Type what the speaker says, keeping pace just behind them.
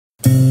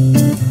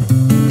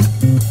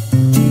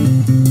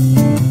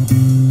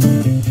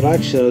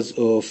fractures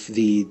of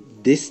the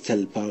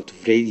distal part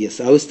of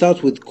radius. I will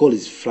start with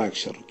colles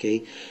fracture.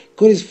 Okay,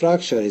 colles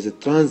fracture is a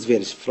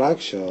transverse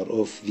fracture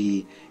of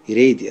the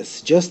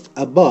radius just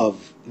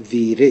above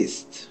the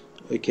wrist,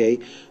 okay,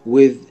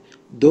 with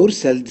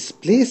dorsal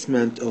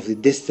displacement of the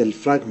distal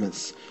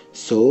fragments.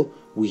 So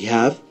we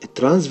have a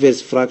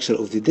transverse fracture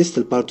of the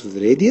distal part of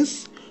the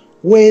radius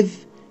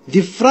with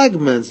the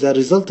fragments that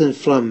resulted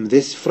from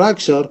this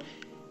fracture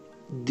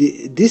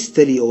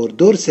distally or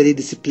dorsally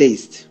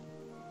displaced.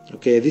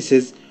 Okay, this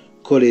is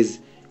colles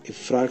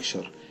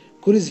fracture.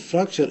 Colles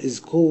fracture is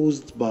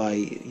caused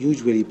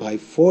usually by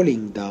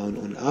falling down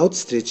on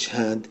outstretched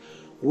hand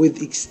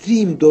with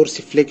extreme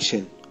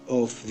dorsiflexion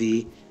of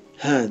the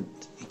hand,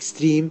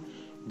 extreme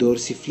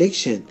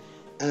dorsiflexion,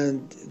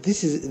 and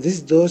this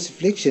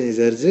dorsiflexion is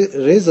a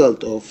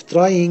result of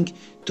trying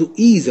to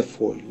ease a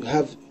fall. You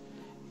have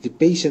the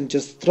patient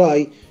just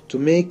try to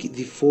make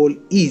the fall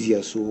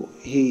easier, so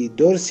he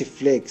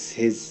dorsiflex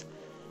his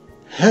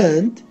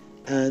hand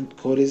and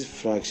colles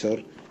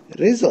fracture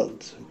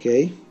result.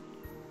 Okay,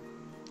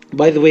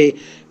 by the way,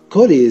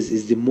 colles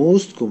is the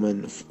most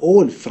common of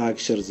all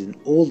fractures in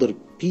older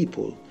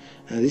people,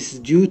 and this is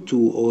due to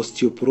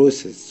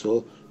osteoporosis.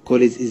 So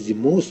colles is the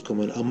most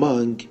common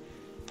among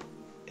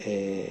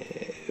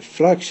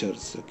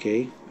fractures,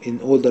 okay, in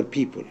older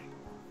people.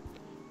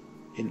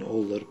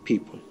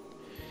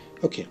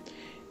 Okay,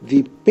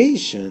 the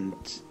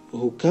patient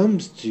who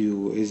comes to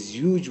you is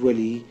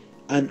usually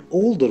an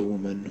older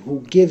woman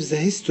who gives a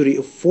history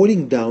of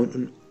falling down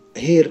on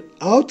her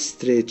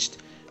outstretched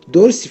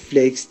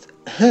dorsiflexed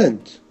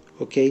hand,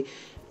 okay,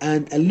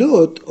 and a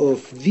lot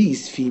of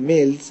these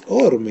females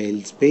or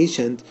males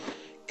patient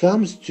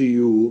comes to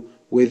you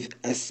with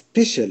a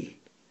special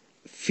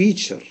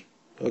feature,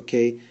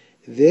 okay,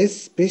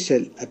 this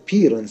special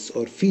appearance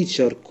or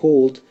feature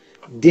called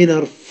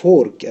dinner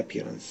fork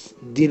appearance.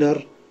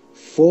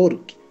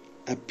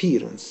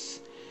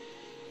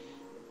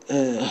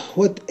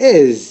 What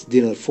is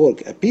dinner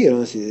fork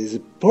appearance? It is a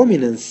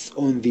prominence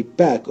on the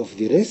back of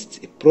the wrist,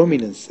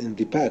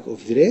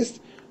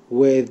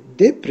 with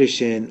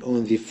depression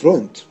on the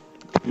front.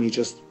 Let me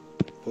just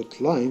put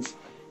lines.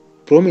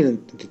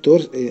 Prominent in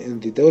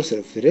the dorsal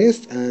of the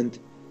wrist, and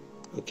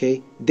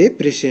okay,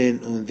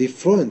 depression on the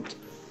front.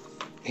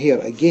 Here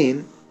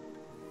again,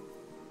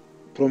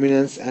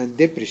 prominence and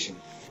depression.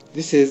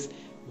 This is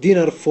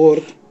dinner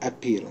fork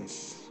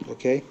appearance.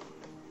 Okay,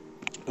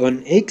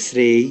 on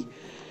X-ray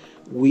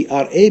we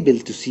are able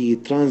to see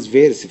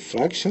transverse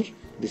fracture.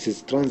 This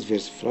is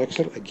transverse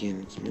fracture.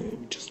 Again,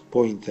 just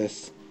point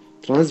this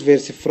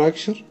transverse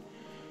fracture.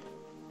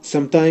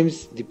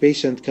 Sometimes the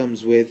patient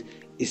comes with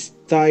a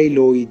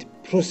styloid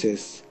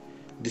process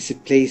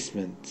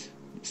displacement.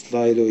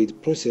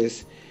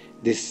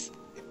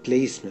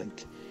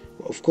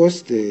 Of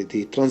course,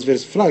 the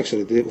transverse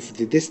fracture of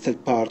the distal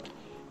part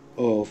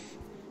of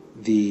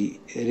the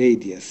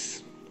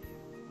radius.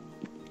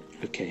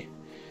 Okay.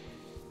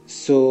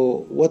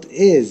 So what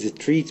is the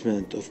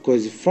treatment of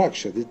colles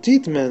fracture? The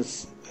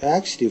treatments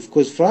actually of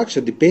colles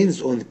fracture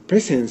depends on the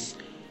presence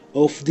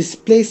of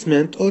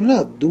displacement or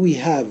not. Do we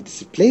have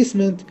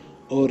displacement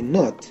or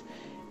not?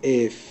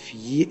 If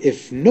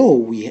no,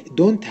 we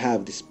don't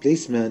have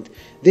displacement,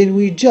 then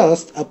we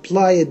just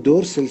apply a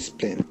dorsal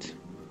splint.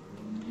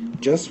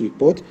 We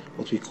put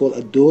what we call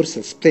a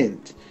dorsal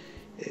splint.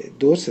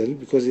 Dorsal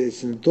because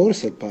it's in the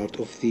dorsal part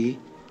of the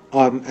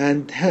arm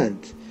and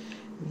hand.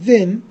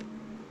 Then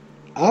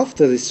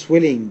after the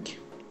swelling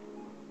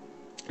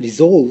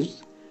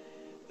resolves,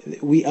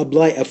 we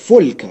apply a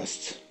full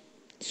cast.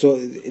 So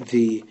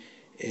the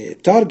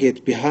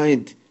target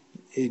behind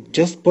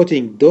just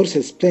putting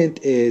dorsal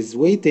splint is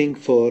waiting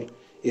for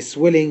a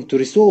swelling to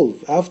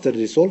resolve. After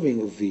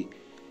resolving of the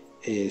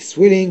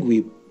swelling,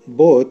 we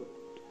bought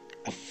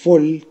a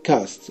full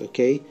cast.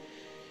 Okay,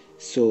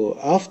 so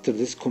after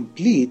this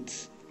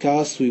complete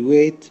cast, we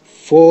wait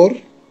 4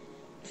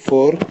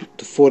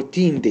 to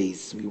 14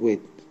 days. We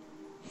wait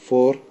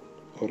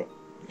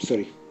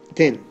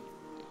 10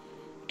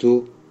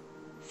 to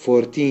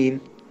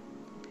 14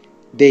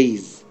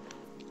 days.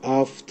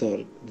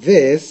 After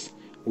this,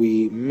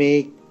 we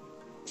make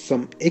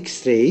some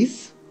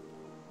x-rays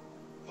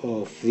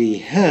of the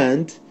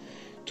hand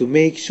to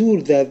make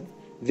sure that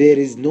there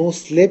is no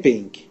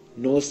slipping.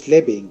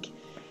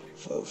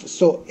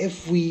 So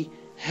if we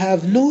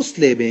have no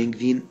slipping,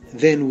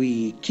 then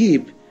we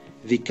keep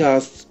the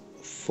cast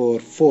for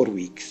 4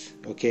 weeks.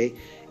 Okay,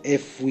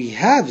 if we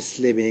have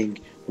slipping,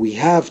 we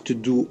have to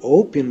do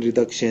open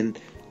reduction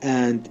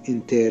and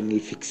internal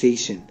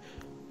fixation.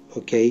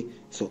 Okay,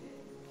 so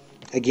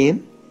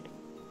again,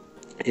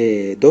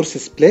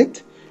 dorsal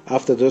split.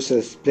 After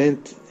dorsal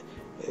split,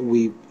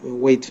 we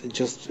wait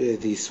just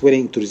the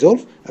swelling to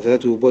resolve. After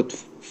that, we put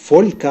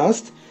full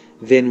cast.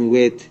 Then we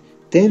wait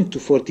 10 to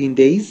 14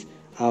 days.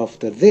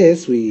 After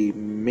this, we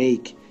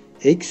make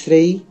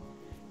X-ray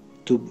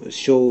to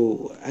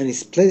show any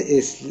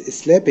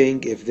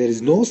slipping. If there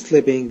is no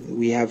slipping,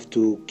 we have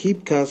to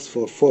keep cast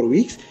for 4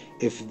 weeks.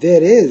 If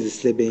there is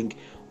slipping,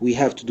 we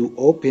have to do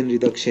open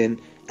reduction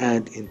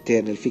and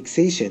internal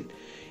fixation.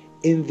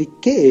 In the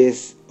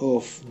case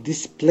of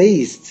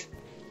displaced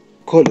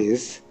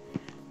colles,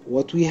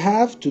 what we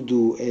have to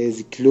do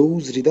is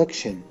close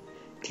reduction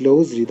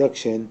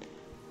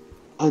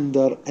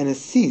under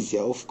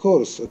anesthesia, of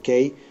course.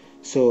 Okay,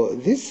 so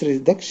this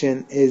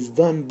reduction is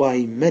done by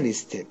many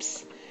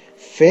steps.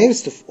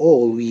 First of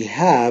all, we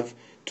have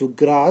to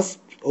grasp,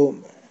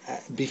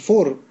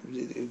 before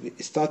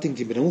starting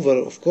the maneuver,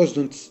 of course,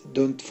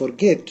 don't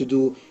forget to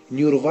do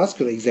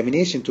neurovascular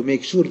examination to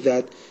make sure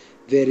that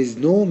there is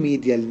no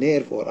medial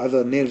nerve or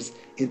other nerves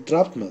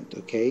entrapment.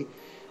 Okay.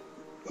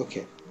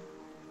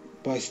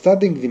 By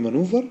starting the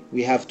maneuver,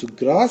 we have to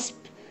grasp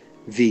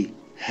the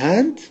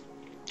hand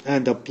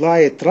and apply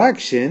a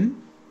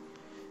traction,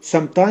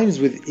 sometimes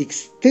with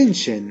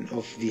extension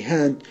of the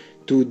hand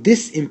to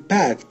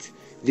disimpact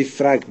the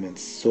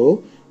fragments.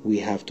 So we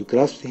have to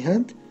grasp the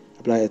hand,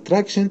 apply a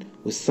traction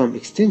with some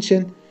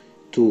extension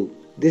to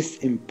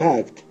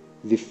disimpact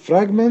the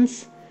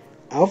fragments.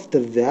 After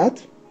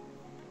that,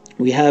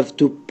 we have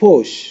to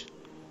push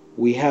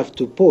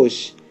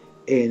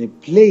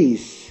and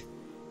place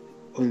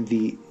on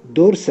the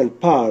dorsal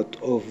part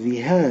of the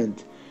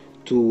hand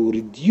to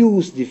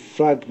reduce the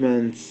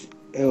fragments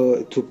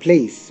to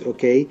place.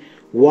 Okay,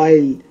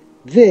 while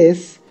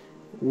this,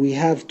 we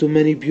have to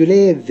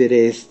manipulate the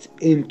wrist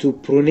into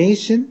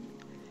pronation,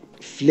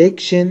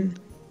 flexion,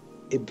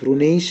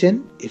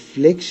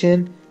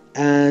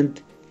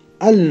 and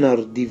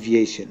ulnar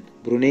deviation.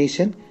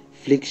 Pronation,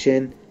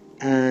 flexion,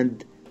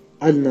 and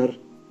ulnar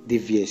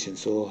deviation.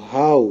 So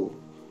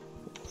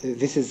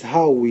this is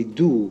how we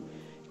do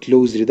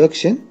close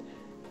reduction,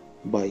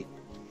 by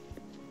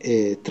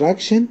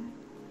traction,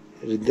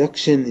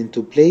 reduction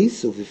into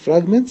place of the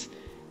fragments,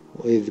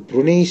 with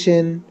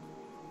pronation,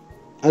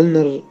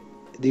 ulnar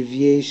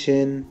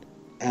deviation,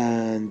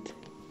 and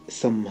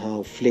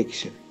somehow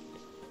flexion.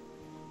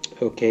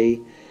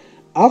 Okay,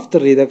 after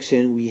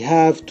reduction, we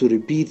have to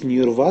repeat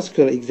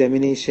neurovascular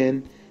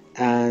examination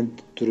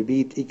and to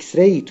repeat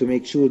X-ray to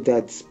make sure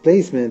that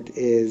displacement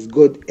is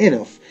good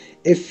enough.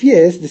 If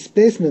yes,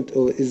 displacement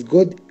is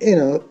good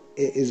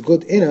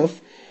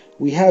enough,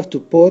 we have to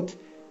put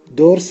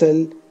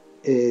dorsal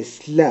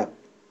slab.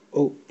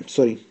 Oh,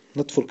 sorry,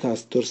 not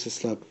forecast, dorsal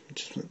slab.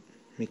 Just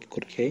make it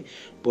correct. Okay,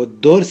 but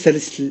dorsal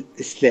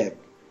slab.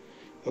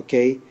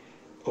 Okay,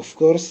 of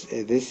course,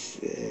 this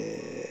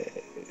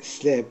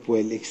slab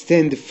will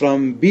extend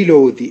from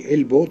below the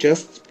elbow,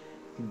 just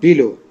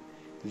below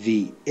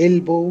the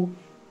elbow,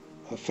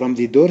 from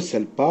the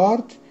dorsal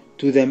part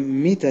to the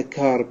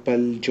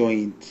metacarpal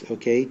joint.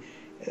 Okay,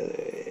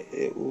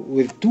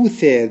 with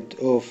 2/3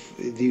 of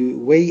the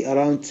way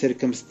around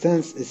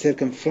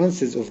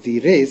circumferences of the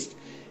wrist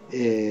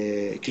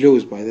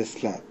closed by the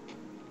slab.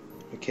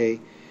 Okay,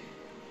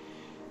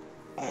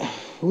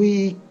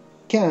 we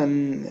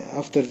can,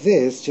 after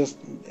this, just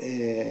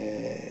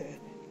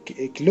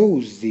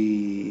close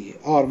the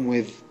arm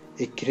with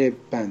a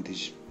crepe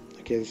bandage.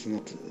 Okay, this is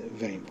not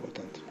very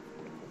important.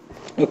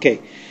 Okay,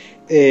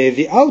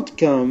 the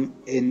outcome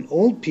in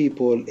old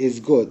people is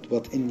good,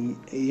 but in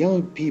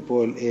young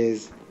people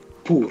is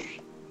poor.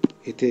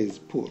 It is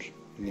poor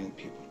in young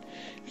people.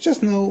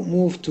 Just now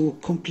move to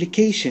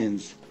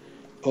complications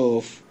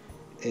of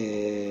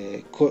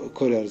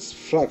colles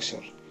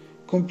fracture.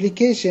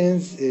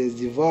 Complications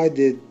is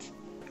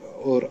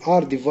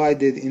are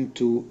divided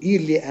into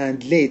early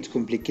and late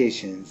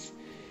complications.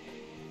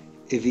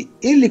 The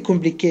early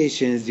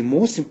complications, the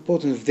most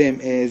important of them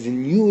is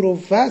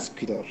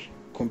neurovascular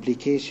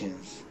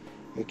complications.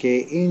 Okay,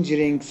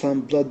 injuring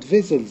some blood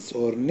vessels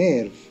or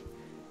nerve.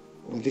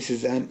 This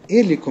is an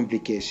early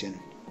complication.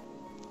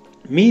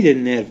 Medial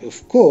nerve,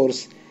 of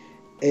course,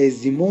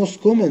 is the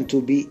most common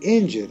to be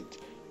injured,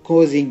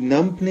 causing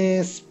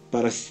numbness,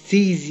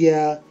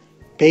 paresthesia,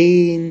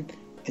 pain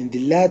in the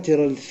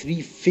lateral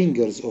 3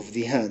 fingers of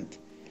the hand,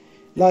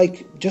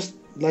 just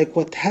like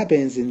what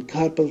happens in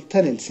carpal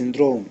tunnel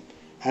syndrome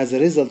as a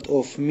result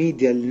of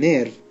medial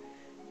nerve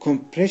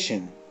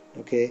compression.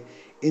 Okay,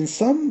 in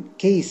some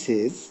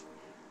cases,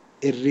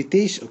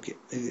 irritation. Okay,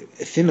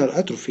 thinner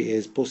atrophy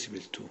is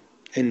possible too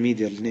in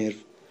medial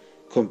nerve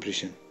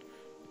compression,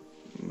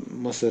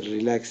 muscle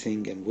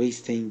relaxing and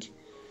wasting,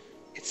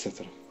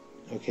 etc.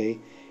 Okay,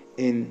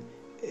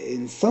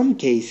 in some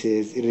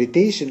cases,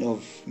 irritation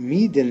of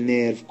medial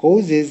nerve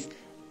causes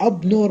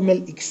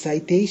abnormal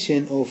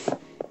excitation of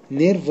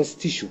nervous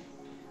tissue,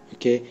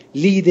 okay,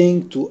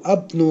 leading to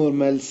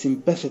abnormal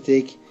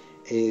sympathetic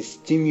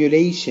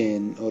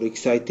stimulation or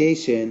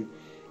excitation,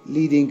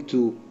 leading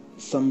to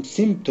some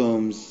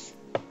symptoms.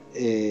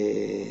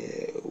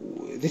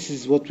 This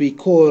is what we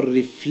call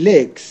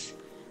reflex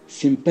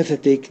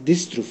sympathetic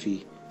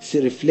dystrophy.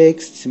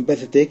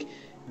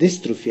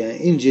 An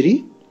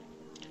injury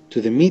to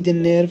the medial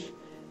nerve.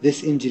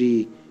 This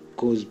injury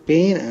causes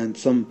pain and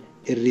some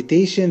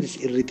irritation. This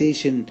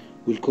irritation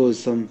will cause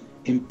some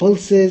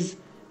impulses,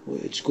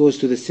 which goes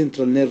to the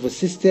central nervous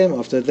system.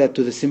 After that,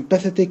 to the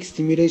sympathetic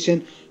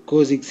stimulation,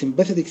 causing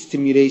sympathetic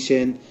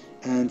stimulation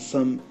and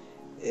some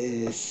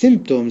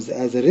symptoms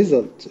as a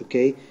result.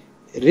 Okay,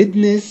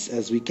 redness,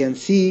 as we can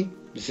see,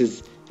 this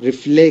is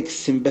reflex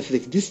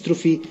sympathetic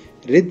dystrophy,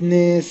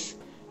 redness,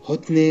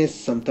 hotness,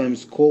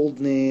 sometimes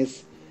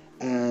coldness,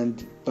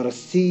 and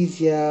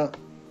paresthesia,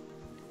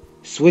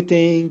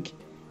 sweating,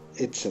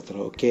 etc.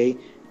 Okay,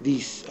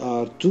 these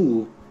are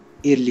two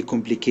early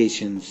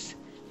complications: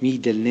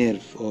 medial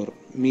nerve or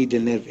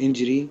medial nerve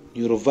injury,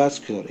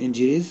 neurovascular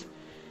injuries,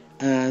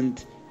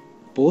 and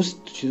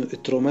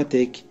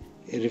post-traumatic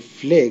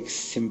reflex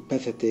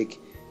sympathetic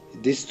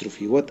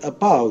dystrophy. What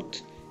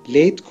about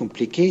late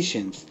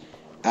complications?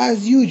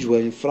 As usual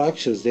in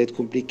fractures, late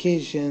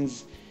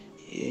complications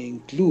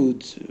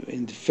include,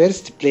 in the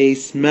first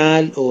place,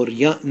 mal or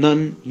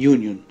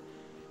non-union.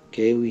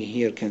 Okay, we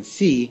here can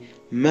see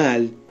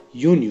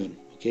mal-union,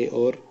 okay,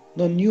 or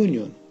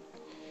non-union.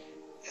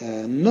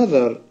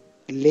 Another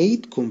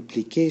late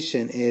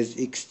complication is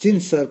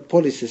extensor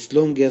pollicis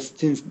longus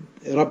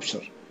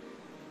rupture.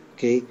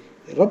 Okay,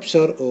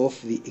 rupture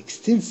of the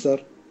extensor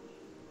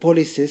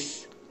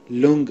pollicis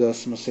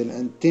longus muscle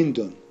and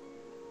tendon,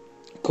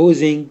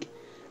 causing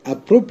a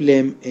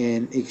problem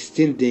in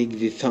extending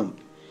the thumb.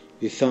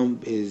 The thumb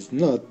is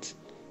not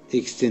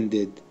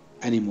extended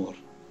anymore.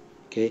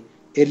 Okay,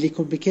 early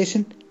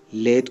complication,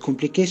 late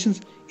complications.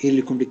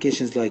 Early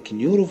complications like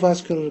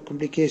neurovascular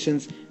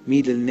complications,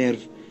 medial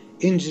nerve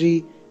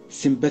injury,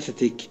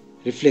 sympathetic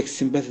reflex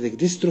sympathetic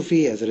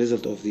dystrophy as a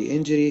result of the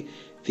injury.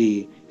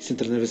 The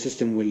central nervous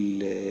system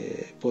will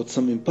put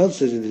some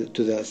impulses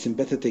to the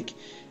sympathetic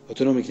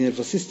autonomic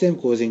nervous system,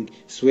 causing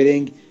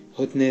swelling,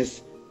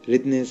 hotness,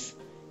 redness,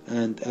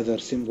 and other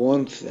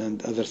warmth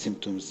and other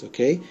symptoms.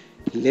 Okay,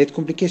 late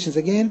complications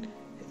again,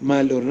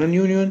 mal or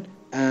non-union,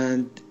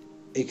 and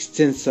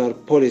extensor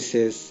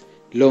pollicis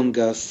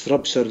longus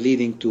rupture,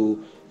 leading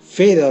to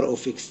failure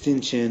of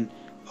extension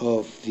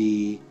of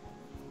the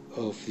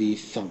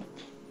thumb.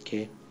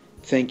 Okay,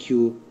 thank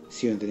you.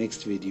 See you in the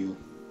next video.